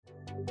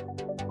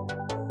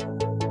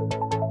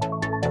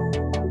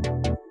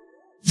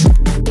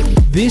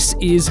This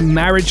is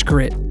Marriage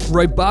Grit,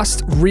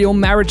 robust, real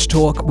marriage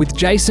talk with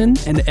Jason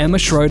and Emma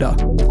Schroeder.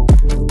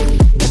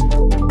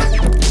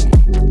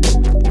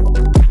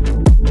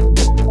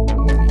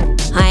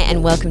 Hi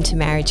and welcome to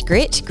Marriage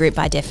Grit. Grit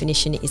by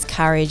definition is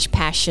courage,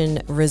 passion,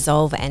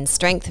 resolve and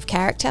strength of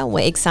character.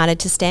 We're excited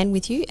to stand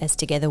with you as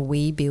together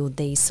we build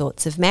these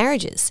sorts of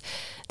marriages.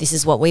 This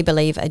is what we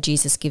believe a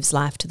Jesus gives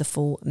life to the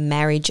full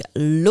marriage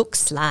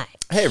looks like.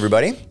 Hey,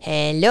 everybody.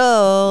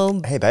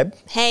 Hello. Hey, babe.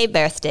 Hey,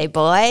 birthday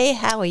boy.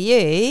 How are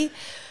you?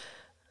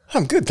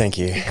 I'm good, thank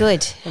you.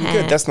 Good. I'm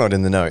good. That's not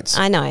in the notes.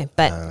 I know,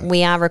 but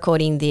we are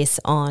recording this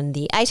on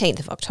the 18th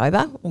of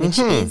October, which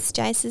is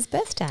Jace's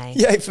birthday.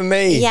 Yay for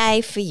me.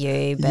 Yay for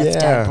you,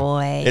 birthday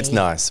boy. It's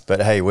nice,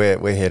 but hey,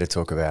 we're here to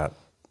talk about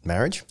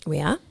marriage. We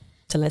are.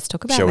 So let's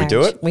talk about Shall marriage.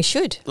 we do it? We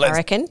should, Let's I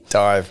reckon.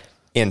 dive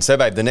in. So,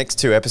 babe, the next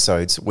two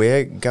episodes,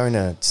 we're going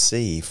to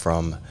see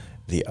from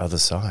the other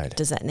side.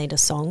 Does that need a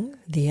song?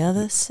 The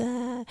other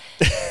side.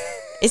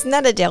 Isn't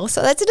that Adele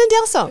song? That's an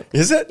Adele song.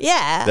 Is it?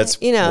 Yeah. That's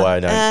why I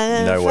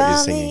don't know what you're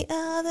singing.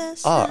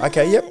 Oh,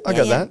 okay. Yep. I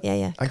got that.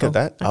 Yeah. I Cool. got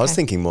that. I was Okay.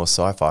 thinking more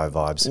sci-fi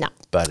vibes. No.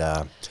 But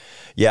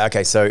yeah,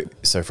 okay. So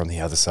from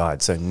the other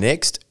side. So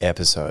next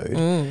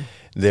episode,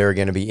 there are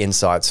going to be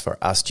insights for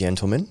us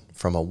gentlemen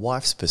from a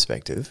wife's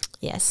perspective.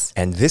 Yes.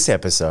 And this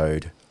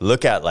episode,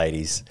 look out,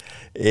 ladies,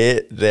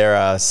 there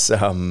are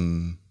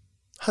some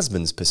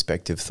husband's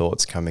perspective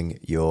thoughts coming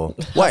your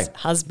way.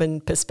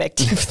 Husband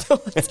perspective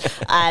thoughts.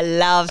 I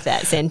love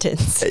that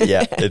sentence.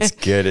 Yeah, it's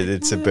good.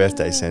 It's a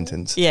birthday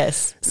sentence.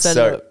 Yes.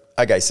 So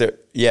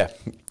yeah.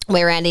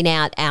 We're rounding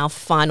out our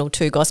final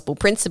two gospel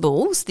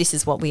principles. This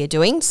is what we are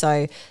doing.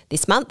 So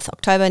this month,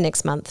 October,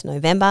 next month,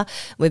 November,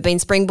 we've been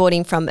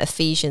springboarding from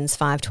Ephesians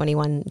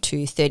 5:21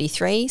 to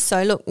 33.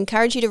 So look,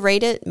 encourage you to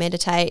read it,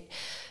 meditate,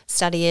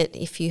 study it.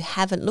 If you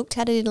haven't looked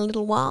at it in a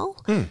little while,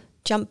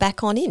 jump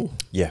back on in.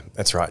 Yeah,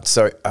 that's right.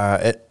 So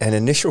an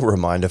initial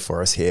reminder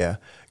for us here,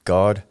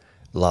 God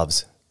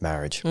loves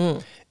marriage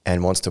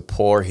and wants to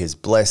pour his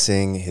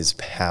blessing, his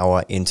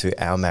power into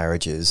our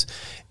marriages.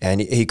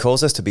 And he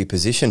calls us to be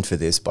positioned for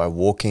this by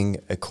walking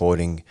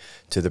according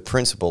to the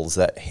principles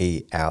that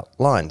he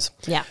outlines.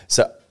 Yeah.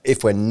 So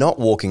if we're not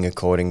walking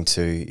according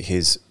to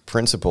his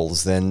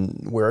principles, then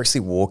we're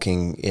actually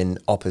walking in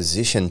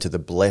opposition to the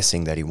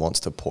blessing that he wants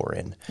to pour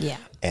in. Yeah.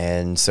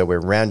 And so we're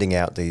rounding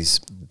out these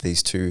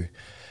two,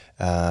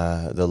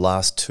 the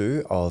last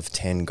two of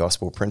 10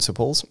 gospel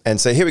principles. And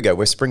so here we go.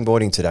 We're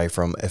springboarding today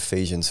from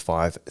Ephesians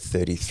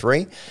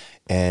 5:33.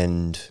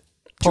 And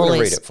do you want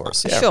to read it for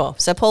us? Yeah. Sure.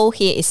 So Paul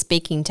here is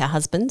speaking to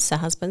husbands. So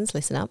husbands,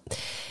 listen up.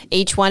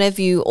 Each one of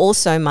you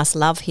also must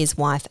love his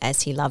wife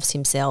as he loves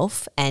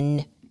himself.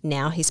 And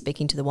now he's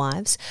speaking to the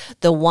wives.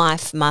 The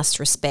wife must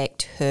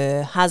respect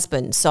her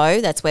husband. So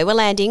that's where we're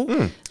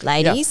landing.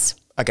 Ladies,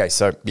 Okay,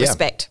 so yeah.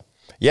 respect.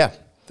 Yeah,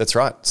 that's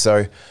right.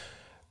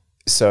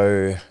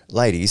 So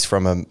ladies,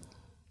 from a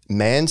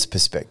man's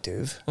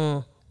perspective,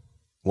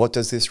 what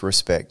does this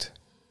respect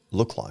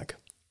look like?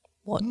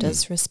 What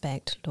does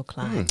respect look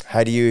like?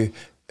 How do you,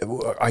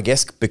 I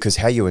guess because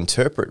how you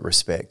interpret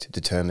respect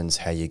determines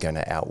how you're going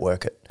to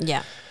outwork it.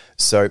 Yeah.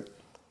 So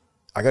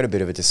I got a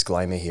bit of a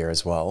disclaimer here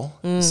as well.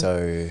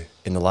 So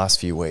in the last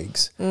few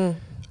weeks,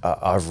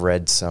 I've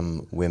read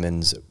some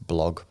women's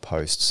blog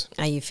posts.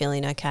 Are you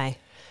feeling okay?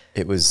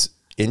 It was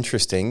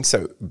interesting.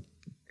 So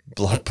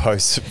blog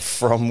posts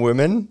from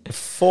women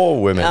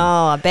for women.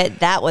 Oh, I bet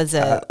that was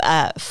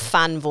a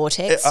fun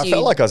vortex. I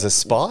felt like I was a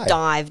spy.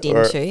 Dived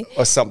into.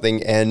 Or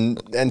something.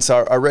 And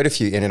so I read a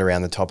few in and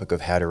around the topic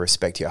of how to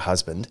respect your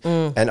husband.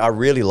 And I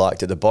really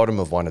liked at the bottom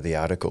of one of the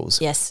articles,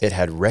 Yes. it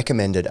had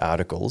recommended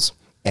articles.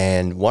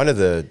 And one of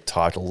the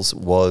titles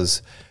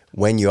was,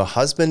 When Your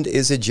Husband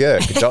is a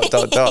Jerk, ...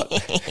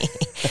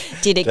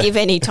 Did it give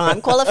any time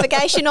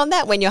qualification on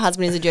that? When your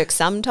husband is a jerk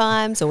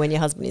sometimes or when your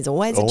husband is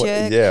always a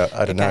jerk? Yeah,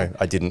 I don't know.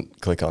 I didn't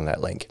click on that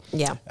link.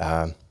 Yeah.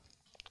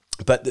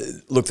 But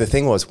look, the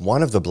thing was,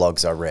 one of the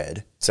blogs I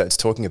read, so it's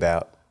talking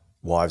about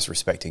wives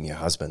respecting your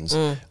husbands.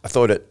 I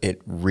thought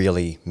it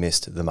really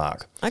missed the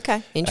mark.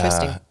 Okay,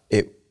 interesting.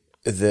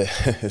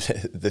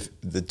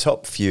 The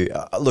top few.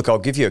 Look, I'll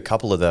give you a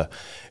couple of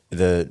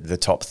the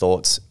top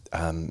thoughts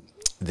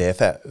there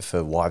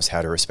for wives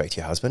how to respect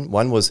your husband.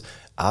 One was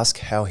ask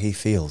how he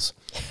feels.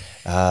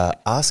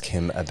 Ask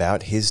him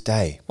about his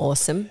day.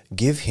 Awesome.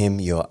 Give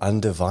him your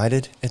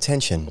undivided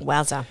attention.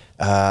 Wowza.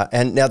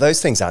 And now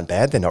those things aren't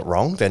bad. They're not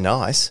wrong. They're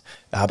nice.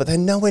 But they're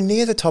nowhere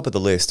near the top of the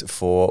list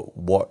for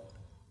what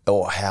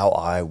or how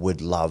I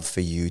would love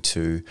for you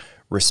to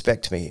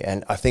respect me.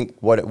 And I think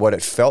what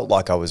it felt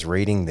like I was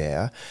reading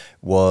there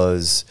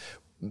was,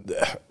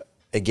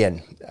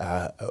 again,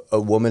 a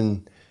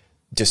woman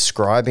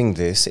describing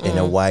this in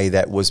a way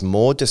that was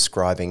more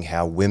describing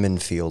how women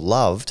feel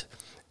loved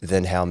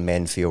than how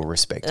men feel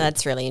respected.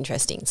 That's really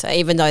interesting. So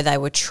even though they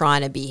were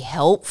trying to be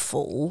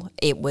helpful,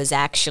 it was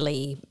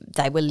actually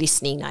they were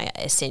listening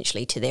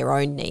essentially to their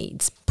own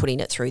needs, putting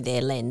it through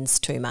their lens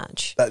too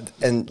much.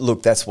 And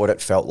look, that's what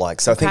it felt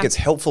like. So I think Okay. it's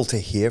helpful to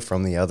hear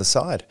from the other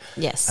side.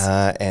 Yes.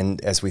 And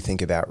as we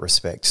think about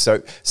respect.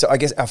 So I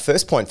guess our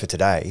first point for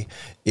today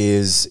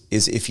is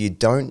if you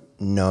don't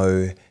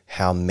know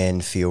how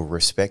men feel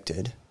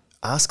respected,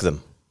 ask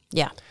them.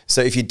 Yeah.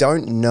 So if you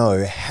don't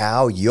know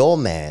how your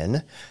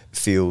man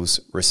feels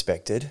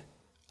respected,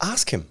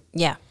 ask him.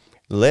 Yeah.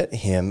 Let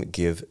him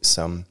give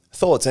some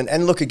thoughts.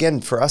 And look, again,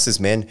 for us as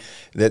men,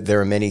 that there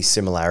are many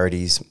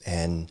similarities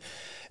and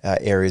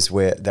areas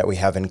that we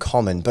have in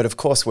common. But of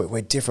course,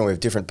 we're different. We have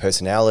different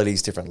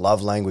personalities, different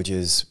love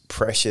languages,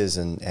 pressures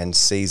and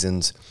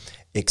seasons,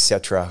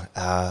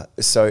 etc.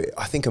 So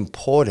I think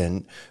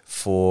important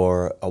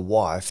for a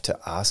wife to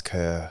ask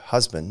her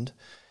husband,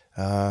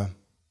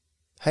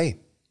 hey,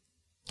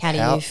 How do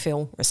How- you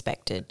feel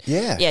respected?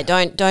 Yeah. Yeah,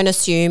 don't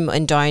assume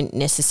and don't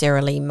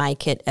necessarily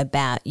make it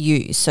about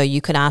you. So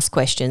you could ask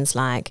questions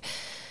like,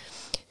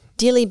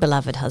 dearly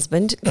beloved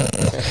husband,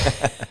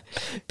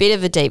 bit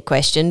of a deep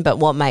question, but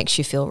what makes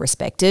you feel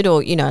respected?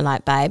 Or,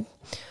 like, babe,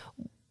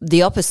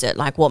 the opposite,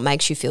 like what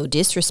makes you feel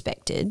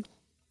disrespected?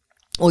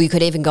 Or you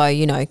could even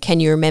go, can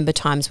you remember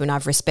times when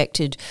I've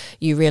respected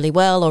you really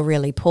well or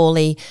really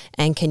poorly?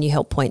 And can you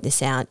help point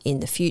this out in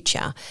the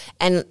future?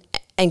 And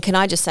can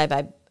I just say,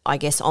 babe, I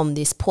guess on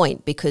this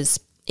point, because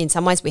in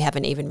some ways we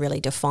haven't even really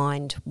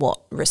defined what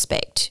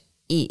respect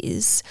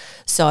is.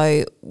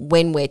 So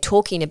when we're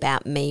talking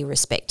about me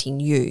respecting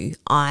you,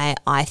 I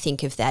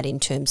think of that in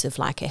terms of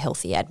like a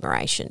healthy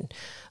admiration.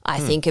 I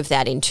think of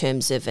that in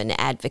terms of an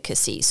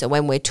advocacy. So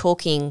when we're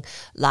talking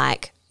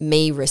like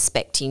me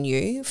respecting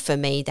you, for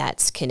me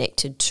that's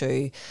connected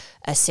to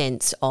a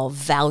sense of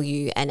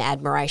value and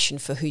admiration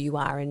for who you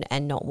are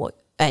and not what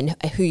and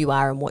who you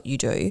are and what you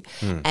do,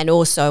 and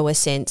also a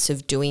sense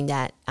of doing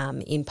that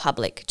in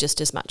public just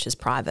as much as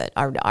private.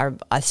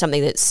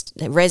 Something that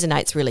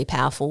resonates really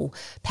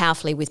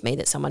powerfully with me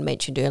that someone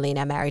mentioned early in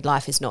our married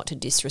life is not to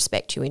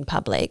disrespect you in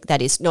public. That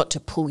is not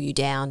to pull you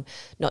down,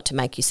 not to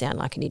make you sound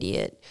like an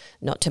idiot,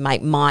 not to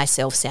make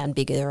myself sound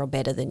bigger or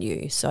better than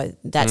you. So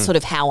that's sort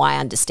of how I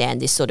understand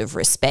this sort of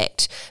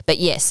respect. But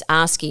yes,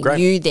 asking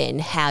Great. you then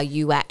how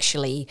you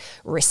actually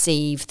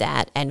receive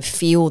that and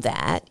feel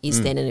that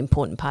is then an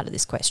important part of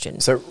this question.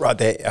 So right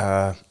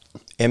there,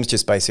 Em's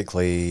just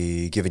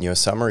basically given you a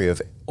summary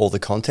of all the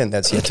content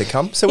that's yet to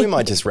come. So we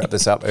might just wrap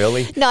this up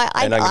early. No,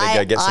 and I'm going to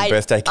go get some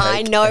birthday cake.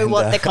 I know and,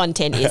 what the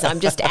content is. I'm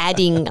just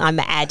adding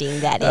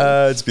that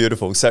in. It's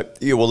beautiful. So,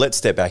 well, let's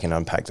step back and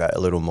unpack that a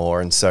little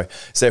more. And so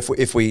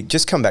if we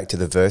just come back to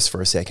the verse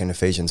for a second,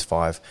 Ephesians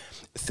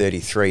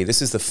 5:33,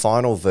 this is the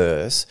final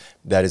verse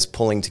that is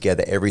pulling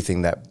together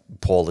everything that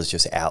Paul has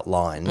just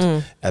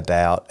outlined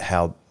about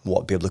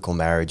what biblical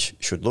marriage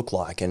should look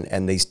like.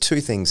 And these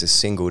two things are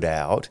singled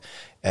out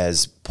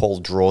as Paul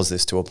draws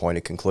this to a point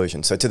of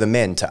conclusion. So to the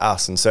men, to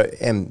us, and so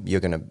Em,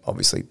 you're going to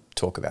obviously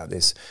talk about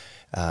this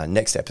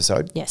next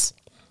episode. Yes.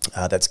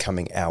 That's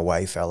coming our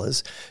way,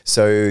 fellas.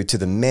 So to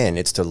the men,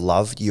 it's to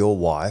love your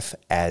wife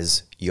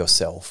as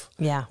yourself.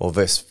 Yeah. Or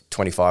verse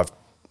 25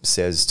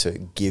 says to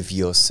give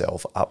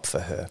yourself up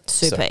for her.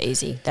 Super So-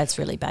 easy. That's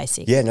really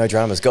basic. yeah, no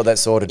dramas. Got that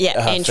sorted. Yeah,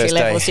 entry first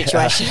level day.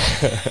 situation.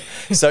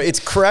 So it's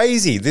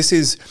crazy. This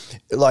is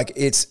like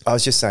I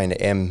was just saying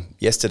to Em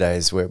yesterday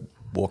as we're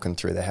walking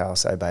through the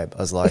house, hey babe,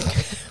 I was like,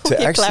 to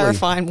You're actually,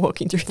 clarifying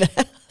walking through the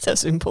house.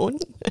 That's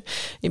important.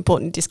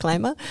 Important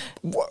disclaimer.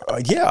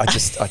 yeah, I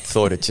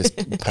thought it just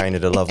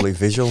painted a lovely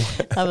visual.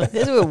 As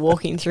we were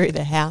walking through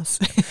the house.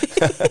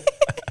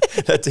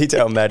 That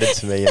detail mattered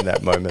to me in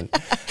that moment,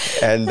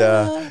 and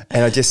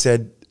I just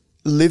said,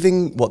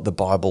 living what the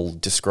Bible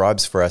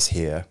describes for us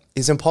here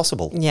is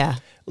impossible. Yeah.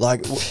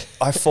 Like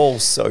I fall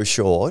so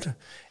short,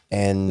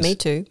 and Me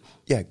too.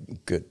 Yeah,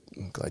 good.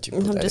 I'm glad you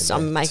put that in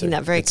I'm there making too.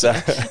 that very It's, clear.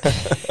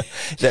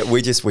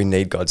 that we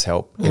need God's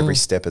help every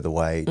step of the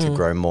way to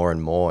grow more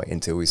and more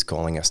into who He's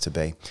calling us to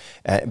be.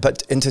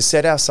 And to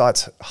set our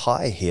sights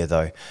high here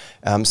though.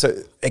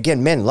 So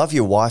again, men, love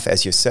your wife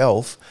as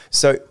yourself.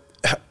 So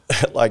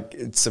like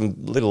some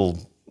little,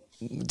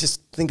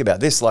 just think about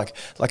this. Like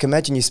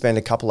imagine you spend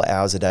a couple of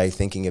hours a day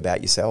thinking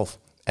about yourself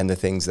and the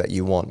things that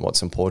you want,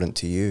 what's important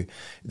to you.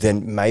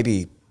 Then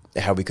maybe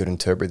how we could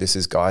interpret this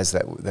as guys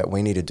that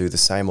we need to do the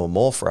same or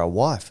more for our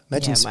wife.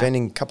 Imagine Yeah, wow.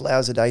 spending a couple of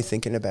hours a day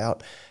thinking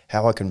about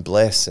how I can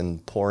bless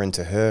and pour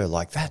into her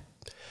like that.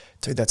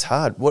 Dude, that's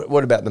hard.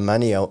 What about the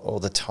money or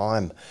the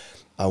time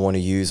I want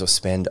to use or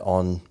spend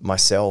on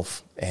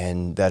myself,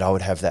 and that I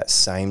would have that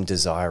same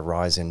desire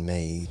rise in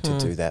me to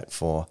do that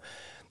for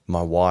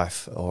my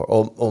wife,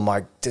 or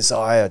my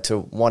desire to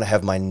want to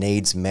have my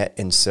needs met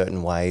in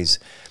certain ways,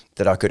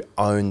 that I could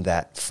own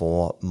that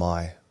for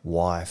my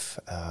wife.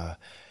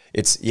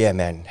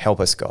 Man, help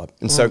us, God.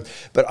 And so,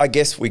 but I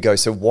guess we go,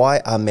 so why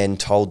are men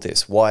told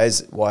this? Why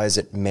is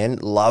it men,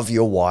 love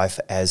your wife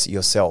as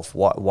yourself?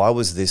 Why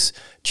was this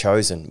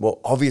chosen? Well,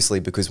 obviously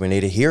because we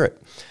need to hear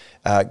it.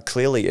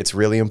 Clearly it's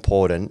really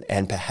important,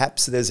 and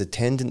perhaps there's a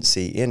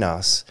tendency in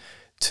us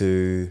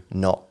to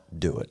not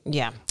do it.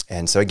 Yeah.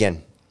 And so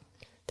again,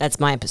 That's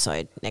my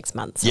episode next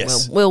month. So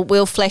Yes.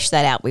 we'll flesh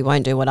that out. We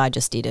won't do what I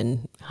just did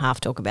and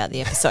half talk about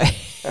the episode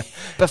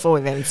before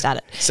we've even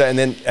started. So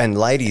and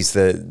ladies,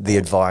 the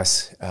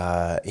advice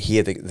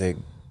here,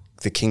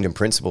 the kingdom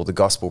principle, the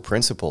gospel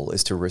principle,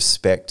 is to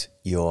respect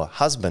your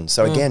husband.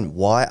 So again,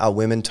 why are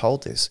women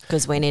told this?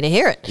 Because we need to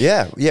hear it.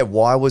 Yeah.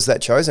 Why was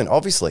that chosen?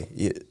 Obviously,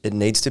 it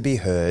needs to be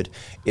heard.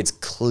 It's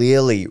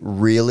clearly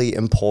really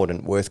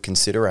important, worth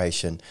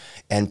consideration,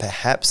 and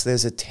perhaps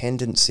there's a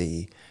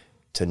tendency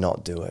to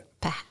not do it.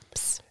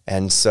 Perhaps.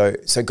 And so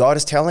God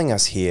is telling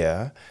us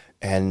here,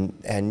 and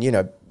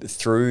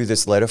through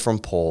this letter from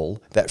Paul,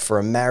 that for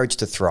a marriage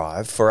to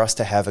thrive, for us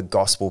to have a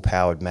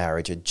gospel-powered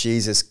marriage, a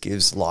Jesus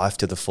gives life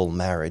to the full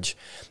marriage,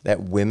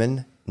 that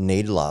women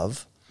need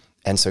love,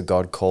 and so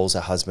God calls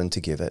a husband to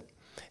give it,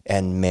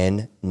 and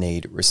men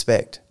need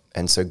respect,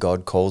 and so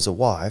God calls a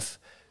wife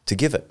to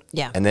give it.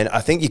 Yeah. And then I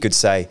think you could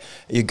say,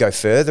 you go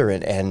further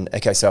and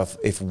okay, so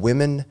if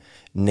women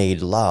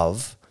need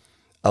love,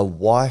 a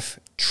wife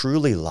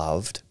truly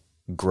loved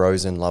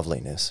grows in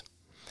loveliness.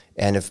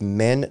 And if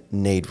men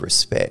need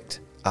respect,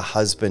 a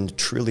husband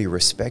truly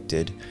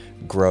respected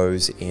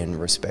grows in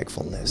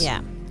respectfulness.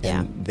 Yeah,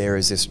 And there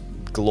is this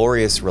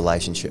glorious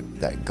relationship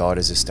that God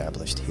has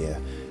established here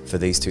for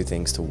these two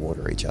things to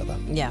water each other.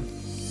 Yeah.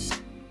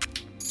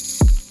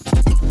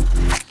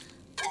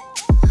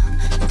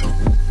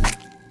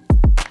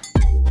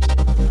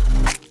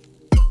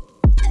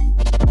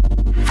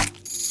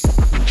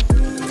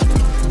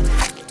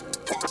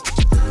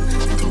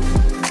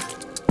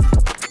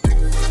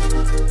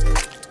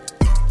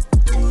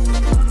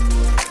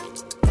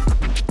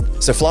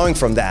 So flowing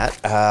from that,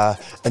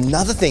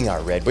 another thing I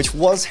read, which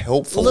was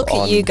helpful. Look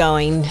at you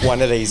going one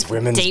of these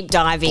women's deep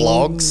diving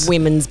blogs.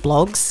 women's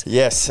blogs.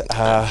 Yes.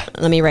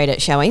 Let me read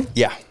it, shall we?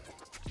 Yeah.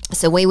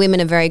 So we women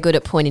are very good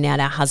at pointing out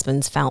our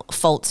husbands'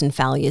 faults and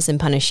failures and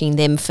punishing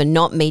them for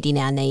not meeting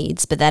our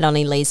needs, but that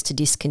only leads to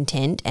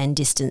discontent and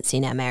distance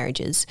in our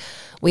marriages.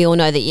 We all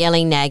know that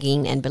yelling,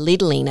 nagging and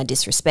belittling are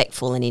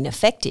disrespectful and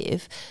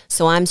ineffective,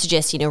 so I'm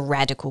suggesting a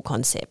radical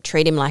concept.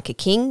 Treat him like a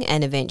king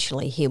and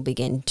eventually he'll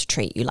begin to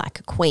treat you like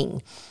a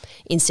queen.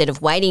 Instead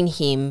of waiting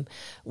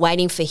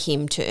for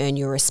him to earn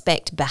your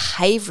respect,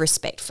 behave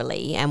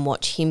respectfully and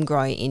watch him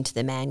grow into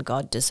the man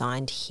God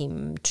designed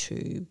him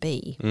to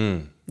be.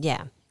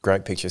 Yeah.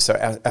 Great picture.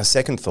 So our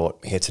second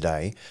thought here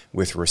today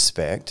with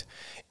respect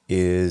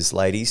is,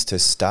 ladies, to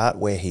start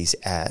where he's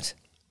at,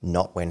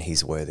 not when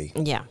he's worthy.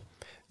 Yeah.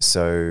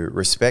 So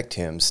respect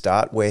him,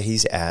 start where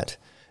he's at,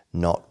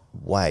 not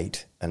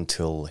wait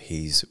until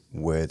he's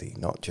worthy,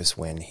 not just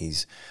when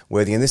he's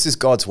worthy. And this is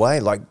God's way.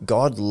 Like,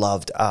 God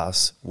loved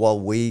us while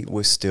we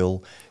were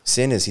still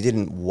sinners. He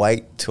didn't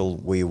wait till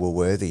we were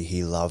worthy.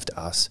 He loved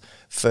us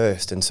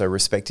first. And so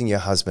respecting your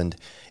husband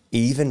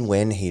even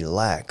when he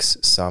lacks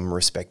some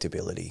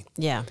respectability.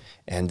 Yeah.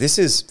 And this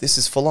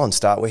is full on.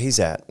 Start where he's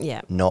at, Yeah.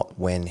 not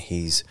when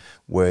he's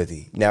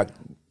worthy. Now,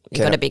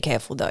 You've got to be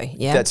careful though.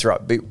 Yeah. that's right.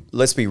 But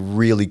let's be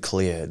really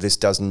clear. This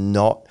does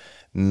not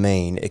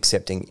mean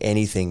accepting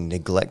anything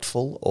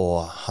neglectful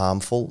or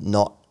harmful,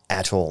 not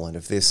at all. And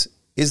if this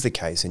is the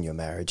case in your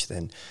marriage,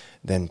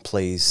 then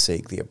please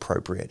seek the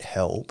appropriate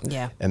help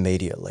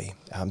immediately.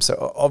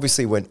 So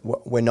obviously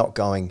we're not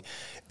going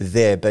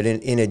there, but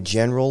in a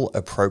general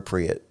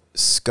appropriate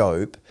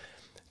scope,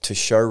 to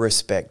show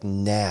respect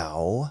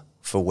now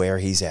for where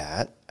he's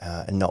at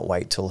and not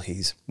wait till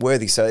he's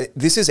worthy. So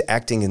this is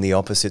acting in the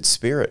opposite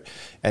spirit,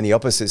 and the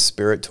opposite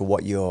spirit to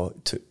what you're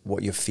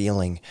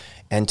feeling,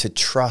 and to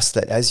trust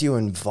that as you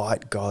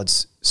invite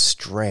God's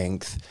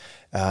strength,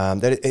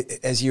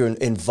 as you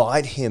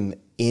invite him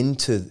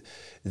into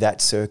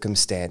that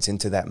circumstance,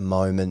 into that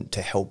moment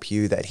to help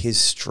you, that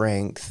his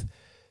strength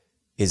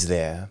is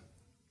there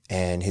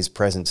and his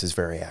presence is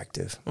very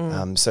active.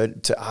 So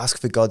to ask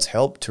for God's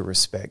help to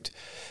respect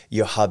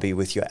your hubby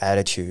with your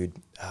attitude,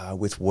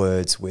 with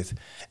words, with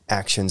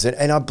actions.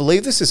 And I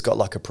believe this has got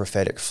like a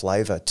prophetic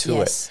flavor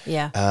to it.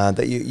 Yeah.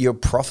 That you're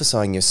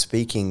prophesying, you're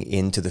speaking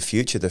into the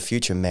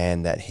future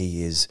man that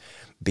he is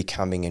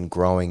becoming and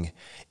growing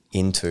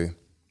into.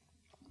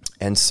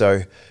 And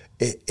so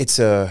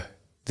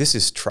this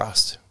is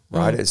trust,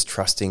 right? It's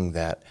trusting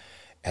that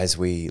as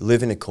we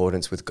live in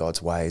accordance with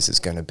God's ways, it's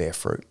going to bear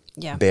fruit.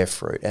 Yeah. Bear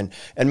fruit. And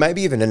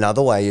maybe even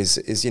another way is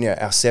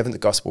our seventh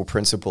gospel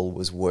principle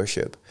was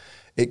worship.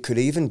 It could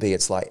even be,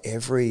 it's like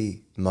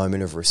every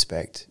moment of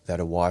respect that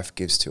a wife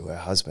gives to her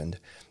husband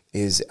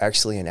is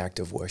actually an act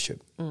of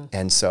worship.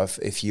 And so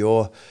if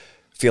you're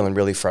feeling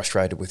really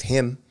frustrated with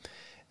him,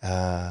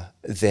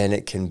 then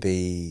it can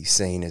be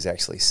seen as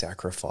actually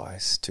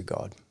sacrifice to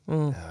God.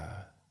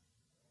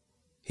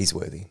 He's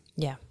worthy.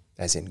 Yeah.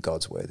 As in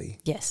God's worthy.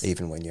 Yes.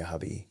 Even when your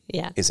hubby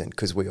Yeah. isn't,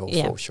 because we all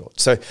fall short.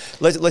 So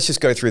let's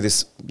just go through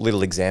this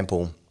little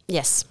example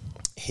Yes.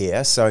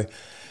 here. So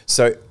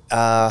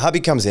hubby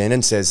comes in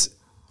and says,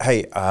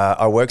 hey,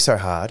 I work so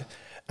hard.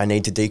 I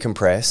need to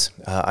decompress.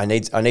 I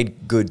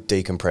need good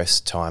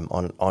decompress time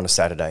on a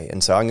Saturday.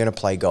 And so I'm going to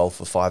play golf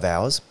for 5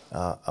 hours.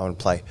 I want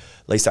to play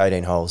at least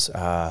 18 holes,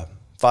 5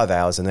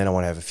 hours. And then I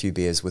want to have a few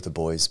beers with the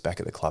boys back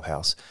at the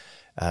clubhouse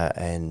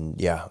And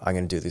yeah, I'm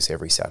going to do this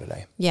every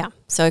Saturday. Yeah.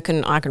 So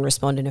I can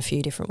respond in a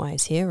few different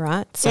ways here,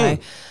 right? So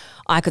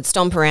I could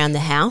stomp around the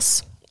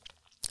house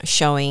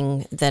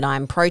showing that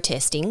I'm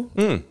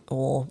protesting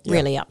or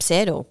really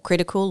upset or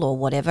critical or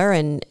whatever,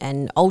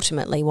 and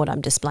ultimately what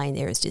I'm displaying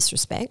there is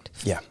disrespect.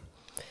 Yeah.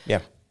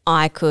 Yeah.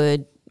 I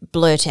could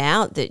blurt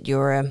out that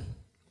you're a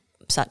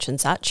such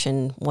and such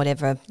and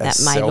whatever that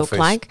may look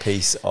like.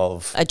 Piece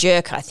of a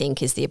jerk, I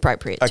think, is the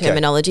appropriate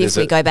terminology if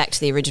we go back to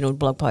the original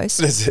blog post.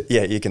 There's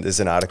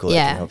an article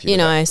that can help you. You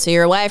know, so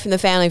you're away from the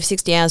family for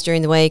 60 hours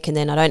during the week, and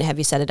then I don't have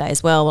you Saturday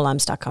as well. Well, I'm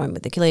stuck home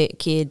with the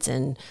kids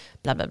and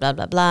blah, blah, blah,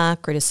 blah, blah,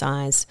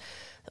 criticise.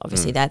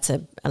 Obviously, that's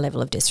a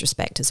level of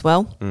disrespect as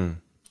well.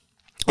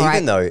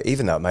 Even though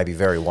it may be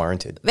very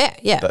warranted.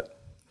 Yeah. But,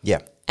 yeah.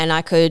 And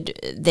I could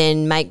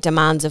then make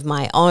demands of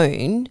my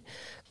own,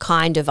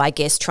 kind of, I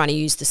guess, trying to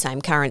use the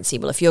same currency.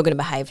 Well, if you're going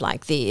to behave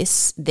like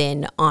this,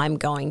 then I'm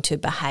going to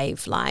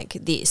behave like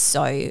this.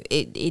 So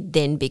it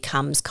then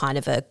becomes kind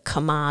of a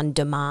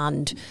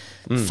command-demand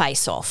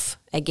face-off.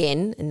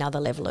 Again,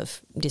 another level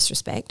of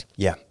disrespect.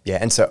 Yeah, yeah.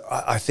 And so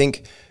I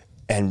think,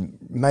 and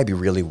maybe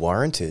really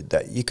warranted,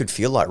 that you could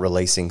feel like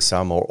releasing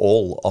some or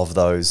all of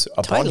those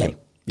upon him.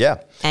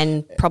 Yeah.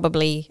 And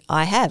probably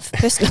I have,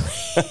 personally.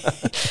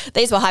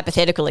 These were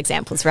hypothetical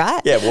examples,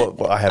 right? Yeah,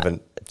 well, I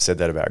haven't said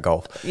that about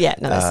golf. Yeah,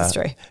 no, this is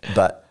true.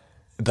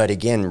 But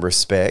again,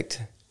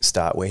 respect,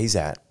 start where he's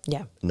at,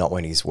 not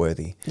when he's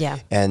worthy. Yeah.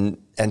 And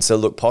so,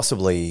 look,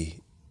 possibly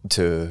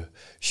to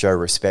show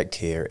respect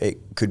here,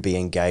 it could be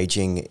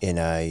engaging in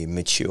a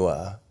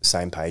mature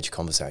same-page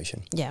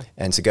conversation. Yeah.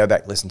 And so go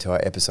back, listen to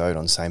our episode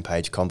on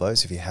same-page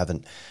combos if you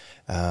haven't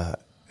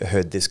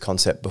heard this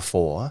concept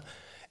before.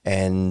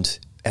 And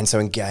so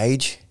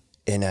engage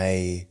in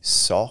a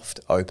soft,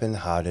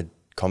 open-hearted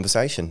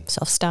conversation.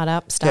 Soft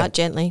start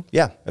gently.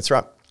 Yeah, that's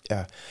right.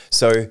 Yeah.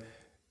 So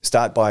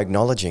start by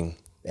acknowledging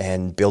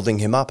and building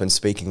him up and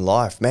speaking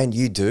life. Man,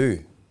 you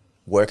do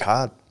work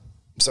hard.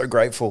 I'm so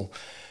grateful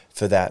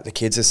for that. The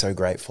kids are so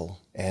grateful.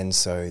 And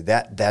so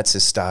that's a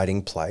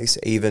starting place,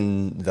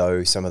 even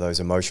though some of those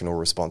emotional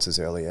responses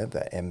earlier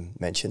that Em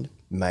mentioned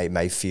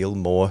may feel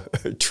more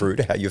true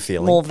to how you're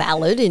feeling. More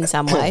valid in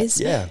some ways.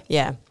 Yeah.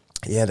 Yeah.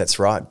 Yeah, that's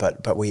right.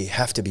 But we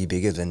have to be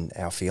bigger than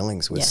our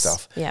feelings with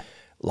stuff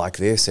like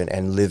this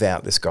and live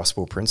out this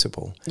gospel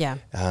principle. Yeah.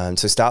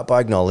 So start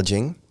by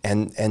acknowledging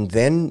and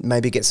then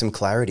maybe get some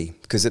clarity,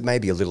 because it may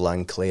be a little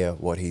unclear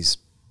what he's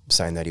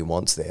saying that he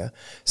wants there.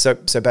 So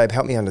babe,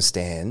 help me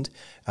understand,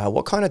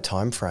 what kind of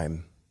time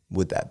frame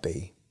would that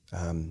be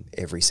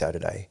every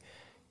Saturday?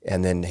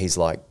 And then he's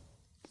like,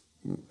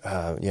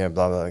 blah,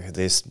 blah,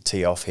 this,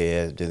 tee off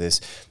here, do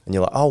this. And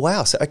you're like, oh,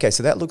 wow. So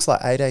that looks like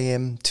 8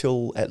 a.m.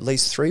 till at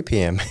least 3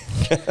 p.m.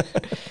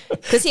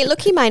 Because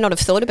he may not have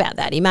thought about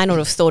that. He may not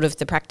have thought of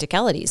the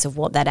practicalities of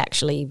what that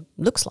actually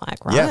looks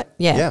like, right?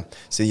 Yeah.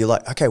 So you're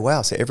like, okay,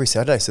 wow. So every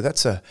Saturday. So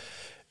that's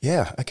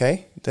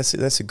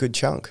that's a good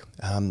chunk.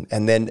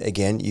 And then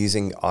again,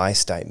 using I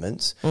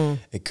statements,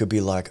 it could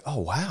be like, oh,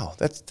 wow,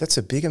 that's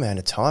a big amount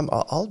of time.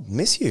 I'll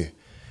miss you.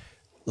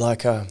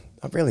 Like,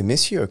 I really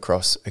miss you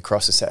across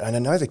the set, and I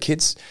know the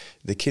kids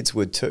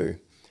would too.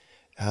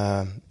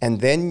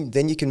 And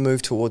then you can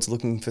move towards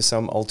looking for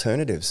some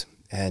alternatives.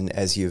 And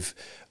as you've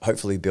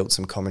hopefully built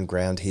some common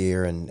ground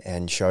here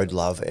and showed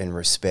love and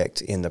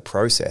respect in the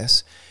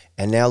process,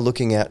 and now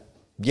looking at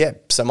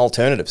some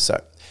alternatives.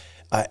 So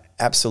I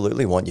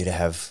absolutely want you to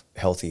have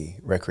healthy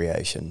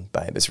recreation,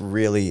 babe. It's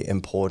really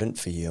important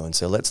for you. And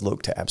so let's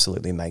look to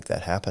absolutely make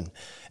that happen.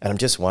 And I'm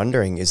just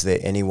wondering, is there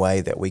any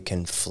way that we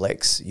can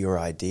flex your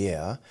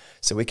idea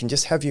so we can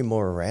just have you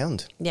more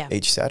around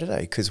each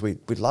Saturday? Because we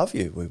love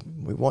you.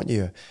 We want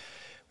you.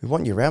 We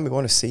want you around. We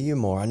want to see you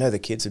more. I know the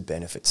kids would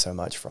benefit so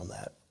much from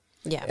that.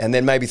 Yeah. And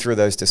then maybe through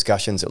those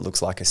discussions, it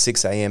looks like a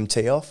 6 a.m.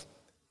 tee off,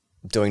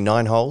 doing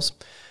 9 holes,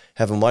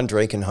 having one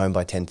drink and home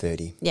by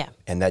 10:30. Yeah.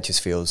 And that just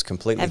feels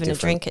completely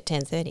different. Having a drink at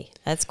 10:30.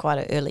 That's quite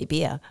an early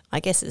beer. I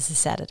guess it's a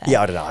Saturday.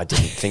 Yeah, I don't know. I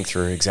didn't think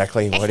through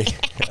exactly what he...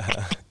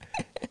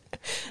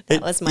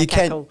 That was my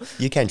cackle.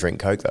 You can drink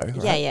Coke though,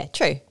 right? Yeah.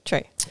 True.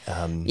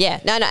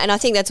 No, and I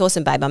think that's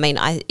awesome, babe. I mean,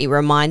 it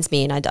reminds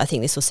me, and I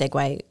think this will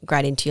segue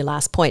great into your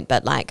last point,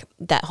 but like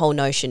that whole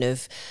notion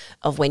of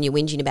when you're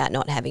whinging about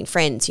not having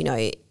friends, you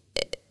know,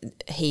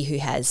 he who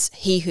has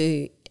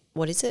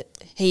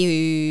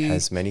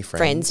many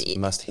friends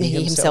must he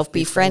himself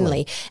be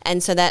friendly.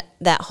 And so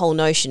that whole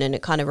notion, and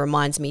it kind of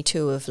reminds me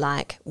too of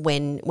like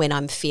when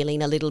I'm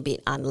feeling a little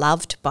bit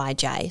unloved by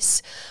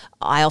Jace,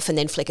 I often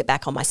then flick it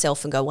back on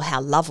myself and go, well,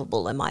 how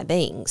lovable am I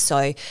being?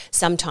 So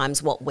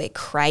sometimes what we're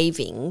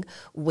craving,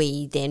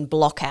 we then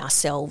block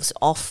ourselves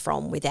off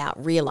from without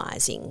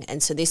realising.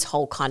 And so this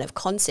whole kind of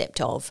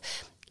concept of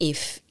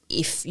if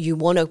if you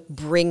want to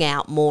bring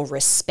out more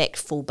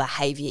respectful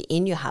behaviour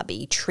in your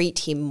hubby,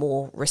 treat him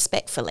more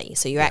respectfully.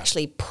 So you're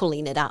actually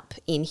pulling it up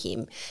in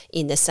him.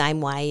 In the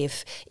same way,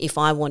 if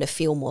I want to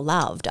feel more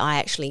loved, I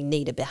actually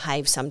need to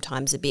behave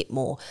sometimes a bit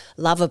more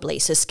lovably.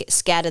 So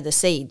scatter the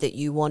seed that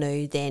you want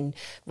to then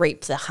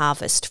reap the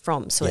harvest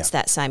from. So it's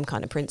that same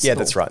kind of principle. Yeah,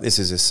 that's right. This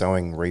is a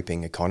sowing,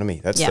 reaping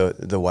economy. That's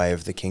the way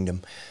of the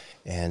kingdom.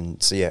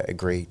 And so,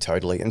 agree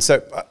totally. And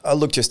so I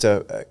look, just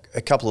a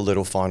couple of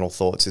little final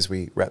thoughts as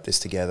we wrap this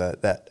together,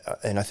 that,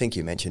 and I think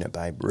you mentioned it,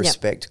 babe,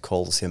 respect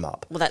calls him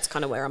up. Well, that's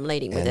kind of where I'm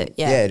leading with it.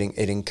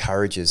 It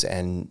encourages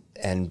and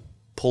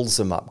pulls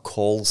him up,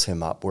 calls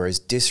him up, whereas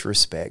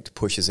disrespect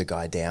pushes a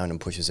guy down and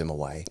pushes him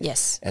away.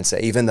 Yes. And so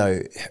even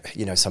though,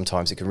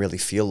 sometimes it can really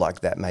feel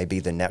like that may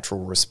be the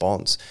natural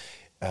response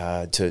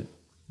to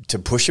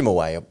push him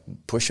away,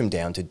 push him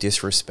down, to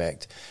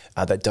disrespect,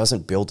 that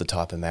doesn't build the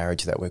type of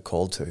marriage that we're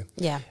called to.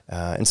 Yeah.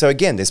 And so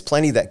again, there's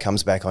plenty that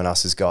comes back on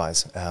us as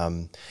guys,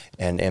 and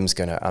Em's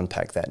going to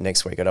unpack that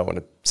next week. I don't want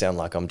to sound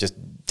like I'm just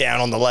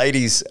down on the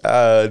ladies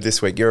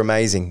this week. You're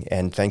amazing,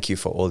 and thank you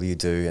for all you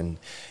do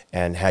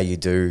and how you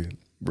do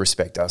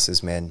respect us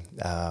as men.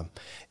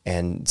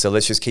 And so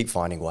let's just keep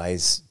finding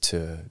ways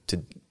to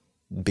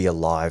be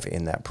alive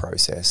in that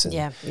process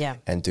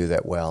and do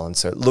that well. And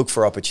so look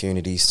for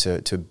opportunities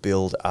to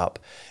build up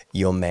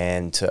your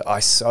man. I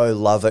so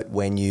love it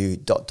when you ...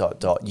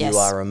 Yes. You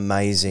are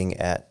amazing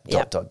at ...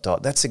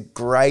 That's a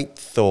great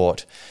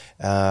thought.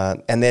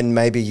 And then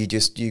maybe you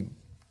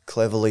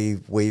cleverly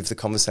weave the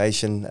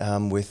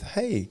conversation with,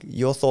 hey,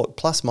 your thought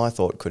plus my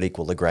thought could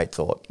equal a great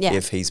thought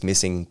if he's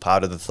missing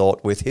part of the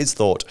thought with his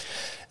thought.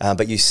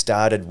 But you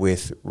started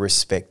with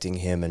respecting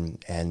him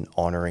and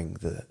honouring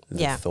the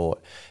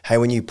thought. Hey,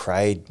 when you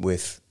prayed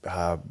with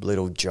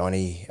little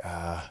Johnny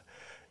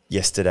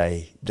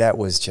yesterday, it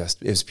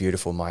was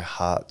beautiful. My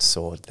heart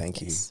soared.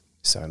 Thank you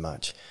so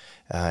much.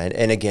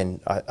 And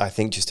again, I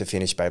think just to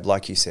finish, babe,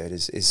 like you said,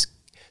 is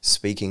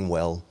speaking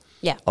well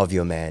of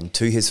your man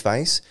to his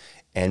face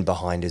and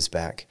behind his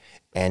back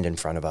and in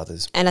front of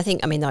others. And I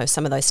think,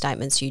 some of those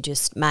statements you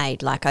just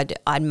made, like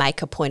I'd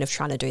make a point of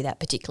trying to do that,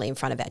 particularly in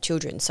front of our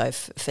children. So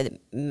for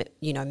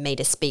me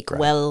to speak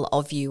well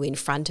of you in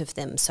front of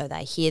them so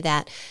they hear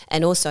that.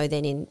 And also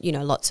then in,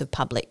 lots of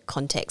public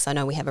contexts. I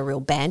know we have a real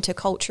banter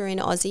culture in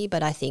Aussie,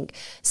 but I think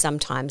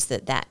sometimes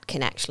that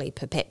can actually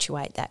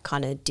perpetuate that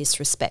kind of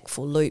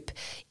disrespectful loop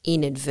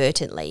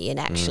inadvertently. And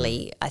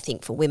actually, I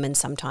think for women,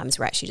 sometimes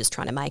we're actually just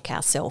trying to make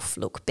ourselves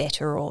look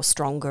better or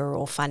stronger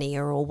or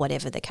funnier or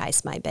whatever the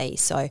case may be.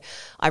 So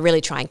I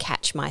really try and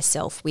catch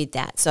myself with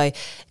that. So,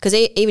 because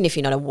even if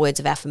you're not a words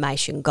of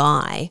affirmation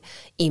guy,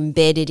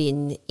 embedded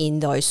in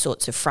those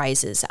sorts of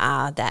phrases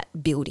are that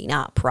building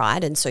up,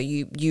 right? And so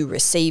you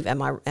receive,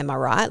 am I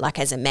right? Like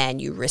as a man,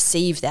 you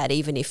receive that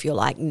even if you're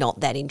like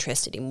not that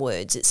interested in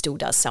words, it still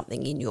does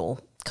something in your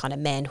kind of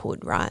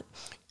manhood, right?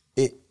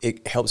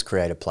 It helps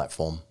create a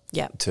platform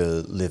to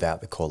live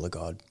out the call of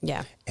God.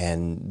 Yeah.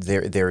 And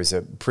there is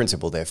a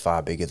principle there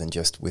far bigger than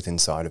just within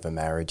inside of a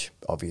marriage,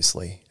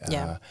 obviously,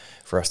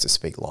 for us to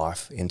speak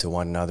life into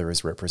one another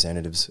as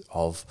representatives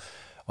of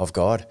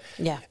God.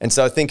 Yeah. And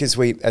so I think as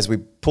we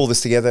pull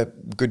this together,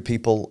 good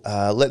people,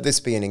 let this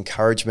be an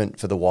encouragement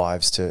for the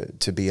wives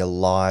to be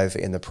alive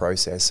in the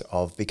process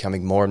of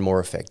becoming more and more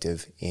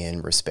effective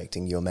in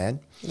respecting your man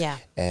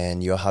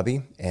and your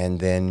hubby. And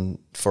then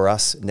for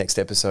us, next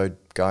episode,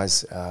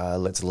 guys,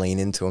 let's lean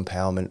into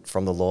empowerment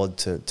from the Lord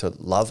to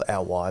love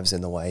our wives in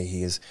the way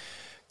he is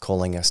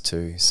calling us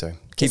to. So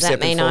keep stepping forward. Does that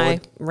mean I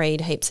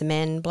read heaps of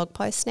men blog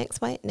posts next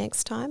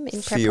time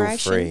in preparation? Feel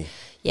free.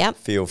 Yep.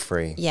 Feel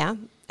free. Yeah.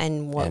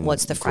 And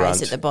what's the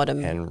phrase at the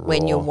bottom?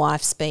 When your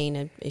wife's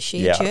been is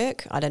she a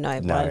jerk? I don't know.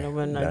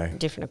 No.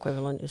 Different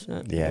equivalent,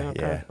 isn't it?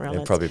 Yeah.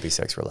 It'd probably be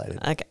sex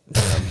related. Okay.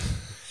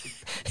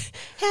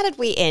 How did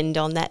we end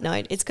on that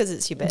note? It's because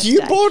it's your birthday.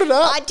 You brought it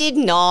up. I did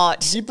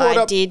not.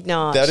 I did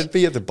not. That'd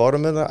be at the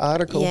bottom of the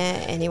article.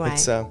 Yeah, anyway.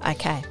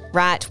 Okay.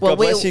 Right. Well,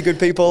 God bless you, good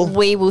people.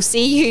 We will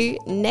see you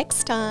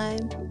next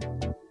time.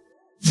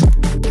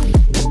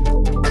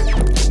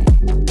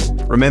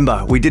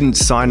 Remember, we didn't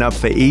sign up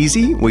for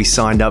easy, we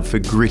signed up for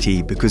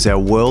gritty because our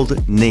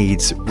world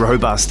needs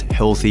robust,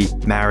 healthy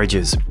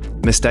marriages.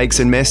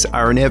 Mistakes and mess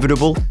are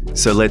inevitable,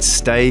 so let's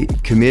stay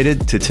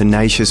committed to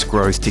tenacious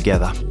growth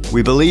together.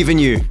 We believe in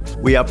you.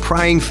 We are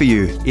praying for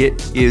you.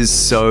 It is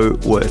so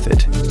worth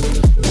it.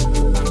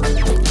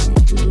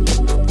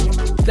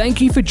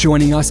 Thank you for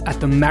joining us at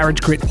the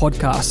Marriage Grit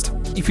podcast.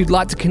 If you'd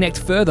like to connect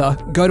further,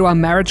 go to our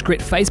Marriage Grit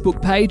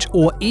Facebook page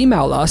or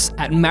email us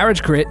at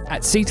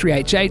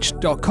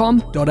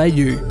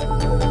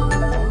marriagegrit@c3hh.com.au.